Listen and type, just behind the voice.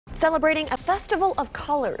celebrating a festival of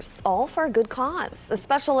colors, all for a good cause. A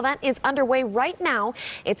special event is underway right now.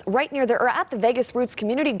 It's right near at the Vegas Roots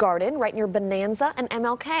Community Garden, right near Bonanza and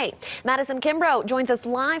MLK. Madison Kimbrough joins us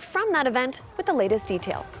live from that event with the latest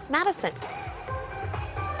details. Madison.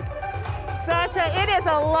 Sasha, it is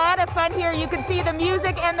a lot of fun here. You can see the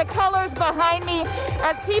music and the colors behind me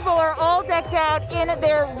as people are all decked out in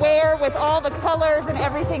their wear with all the colors and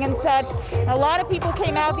everything and such. A lot of people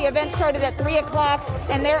came out. The event started at 3 o'clock,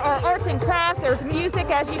 and there are arts and crafts. There's music,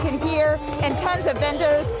 as you can hear, and tons of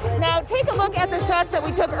vendors. Now, take a look at the shots that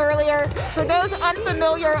we took earlier. For those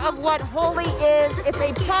unfamiliar of what Holi is, it's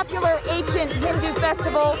a popular ancient Hindu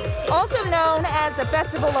festival, also known as the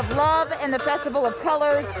Festival of Love and the Festival of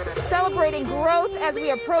Colors, celebrating growth as we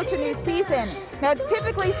approach a new season. Now, it's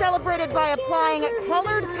typically celebrated by applying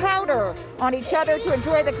colored powder on each other to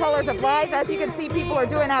enjoy the colors of life, as you can see people are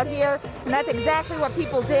doing out here, and that's exactly what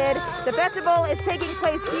people did. The festival is taking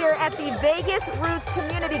place here at the Vegas Roots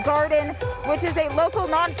Community Garden, which is a local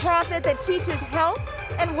nonprofit that teaches health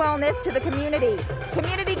and wellness to the community.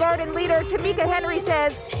 Community garden leader Tamika Henry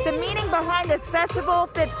says the meaning behind this festival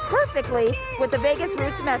fits perfectly with the Vegas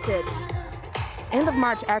Roots message. End of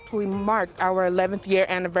March actually marked our 11th year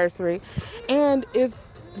anniversary, and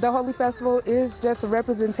the Holi Festival is just a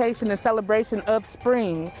representation and celebration of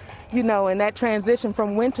spring, you know, and that transition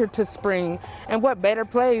from winter to spring. And what better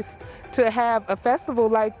place to have a festival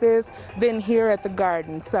like this than here at the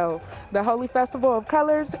garden? So the Holi Festival of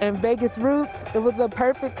Colors and Vegas Roots, it was a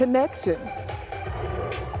perfect connection.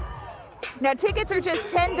 Now, tickets are just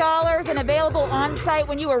 $10 and available on site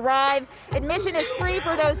when you arrive. Admission is free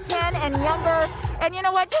for those 10 and younger. And you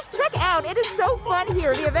know what? Just check out. It is so fun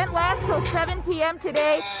here. The event lasts till 7 p.m.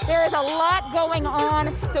 today. There is a lot going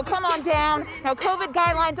on, so come on down. Now, COVID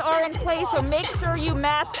guidelines are in place, so make sure you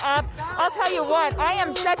mask up. I'll tell you what, I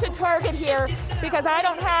am such a target here because I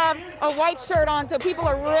don't have a white shirt on, so people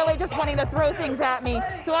are really just wanting to throw things at me.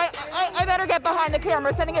 So I better get behind the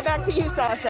camera. Sending it back to you, Sasha.